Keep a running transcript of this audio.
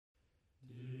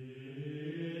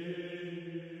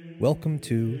Welcome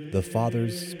to The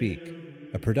Fathers Speak,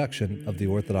 a production of the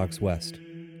Orthodox West.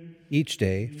 Each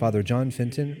day, Father John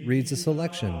Fenton reads a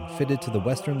selection fitted to the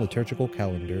Western liturgical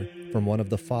calendar from one of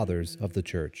the Fathers of the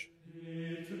Church.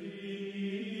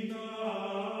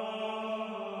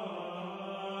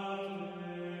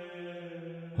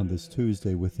 On this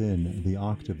Tuesday within the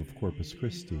octave of Corpus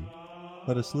Christi,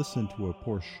 let us listen to a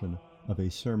portion of a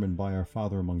sermon by our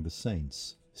Father among the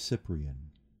Saints, Cyprian.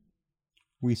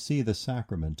 We see the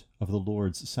sacrament of the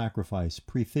Lord's sacrifice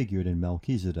prefigured in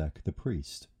Melchizedek the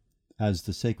priest, as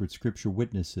the sacred scripture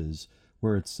witnesses,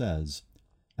 where it says,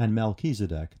 "And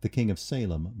Melchizedek, the king of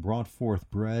Salem, brought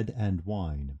forth bread and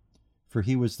wine, for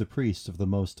he was the priest of the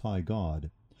Most High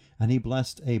God, and he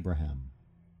blessed Abraham."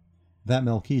 That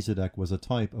Melchizedek was a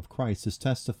type of Christ is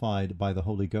testified by the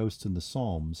Holy Ghost in the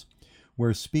Psalms,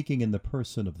 where speaking in the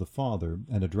person of the Father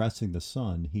and addressing the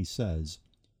Son, he says,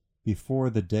 "Before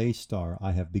the day star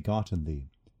I have begotten thee.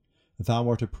 Thou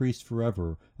art a priest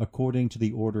forever, according to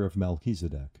the order of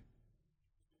Melchizedek."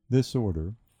 This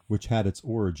order, which had its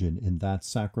origin in that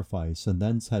sacrifice and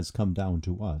thence has come down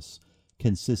to us,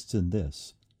 consists in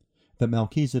this, that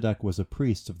Melchizedek was a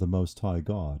priest of the Most High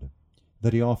God,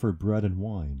 that he offered bread and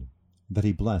wine, that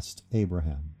he blessed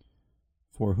Abraham.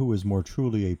 For who is more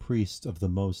truly a priest of the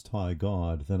Most High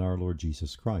God than our Lord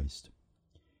Jesus Christ?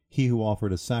 He who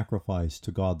offered a sacrifice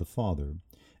to God the Father,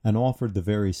 and offered the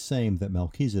very same that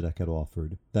Melchizedek had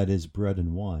offered, that is, bread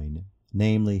and wine,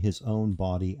 namely his own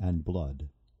body and blood.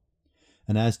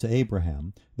 And as to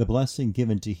Abraham, the blessing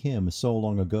given to him so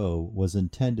long ago was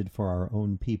intended for our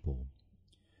own people.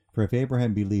 For if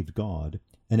Abraham believed God,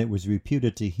 and it was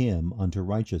reputed to him unto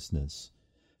righteousness,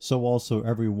 so also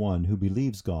every one who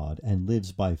believes God and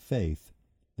lives by faith,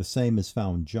 the same is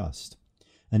found just,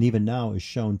 and even now is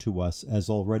shown to us as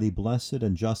already blessed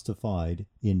and justified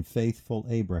in faithful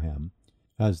Abraham,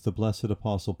 as the blessed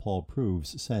Apostle Paul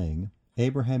proves, saying,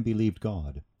 "Abraham believed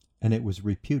God, and it was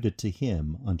reputed to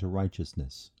him unto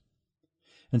righteousness."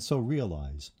 And so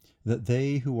realize that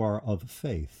they who are of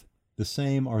faith, the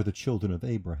same are the children of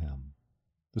Abraham.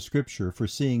 The Scripture,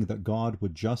 foreseeing that God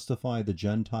would justify the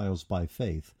Gentiles by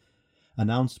faith,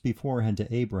 announced beforehand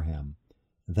to Abraham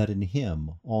that in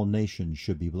him all nations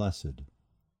should be blessed.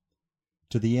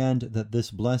 To the end that this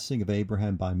blessing of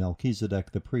Abraham by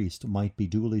Melchizedek the priest might be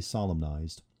duly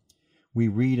solemnized, we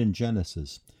read in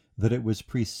Genesis that it was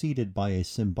preceded by a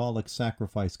symbolic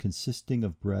sacrifice consisting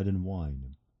of bread and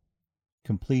wine.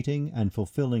 Completing and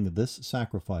fulfilling this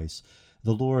sacrifice,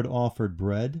 the Lord offered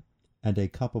bread and a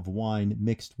cup of wine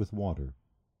mixed with water.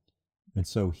 And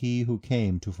so he who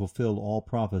came to fulfill all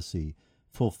prophecy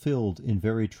fulfilled in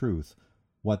very truth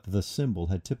what the symbol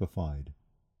had typified.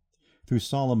 Through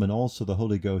Solomon also the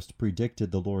Holy Ghost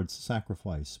predicted the Lord's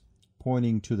sacrifice,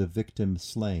 pointing to the victim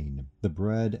slain, the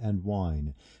bread and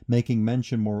wine, making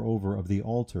mention moreover of the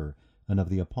altar and of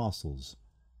the apostles.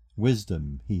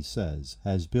 Wisdom, he says,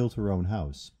 has built her own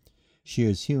house. She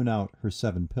has hewn out her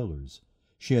 7 pillars.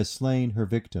 She has slain her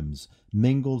victims,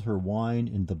 mingled her wine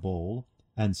in the bowl,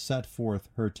 and set forth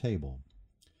her table.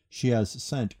 She has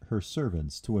sent her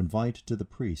servants to invite to the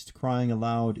priest, crying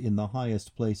aloud in the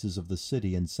highest places of the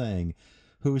city, and saying,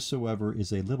 "Whosoever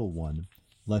is a little one,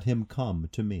 let him come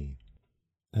to me."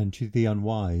 And to the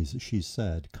unwise she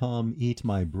said, "Come, eat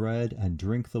my bread, and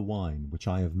drink the wine which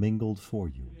I have mingled for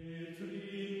you."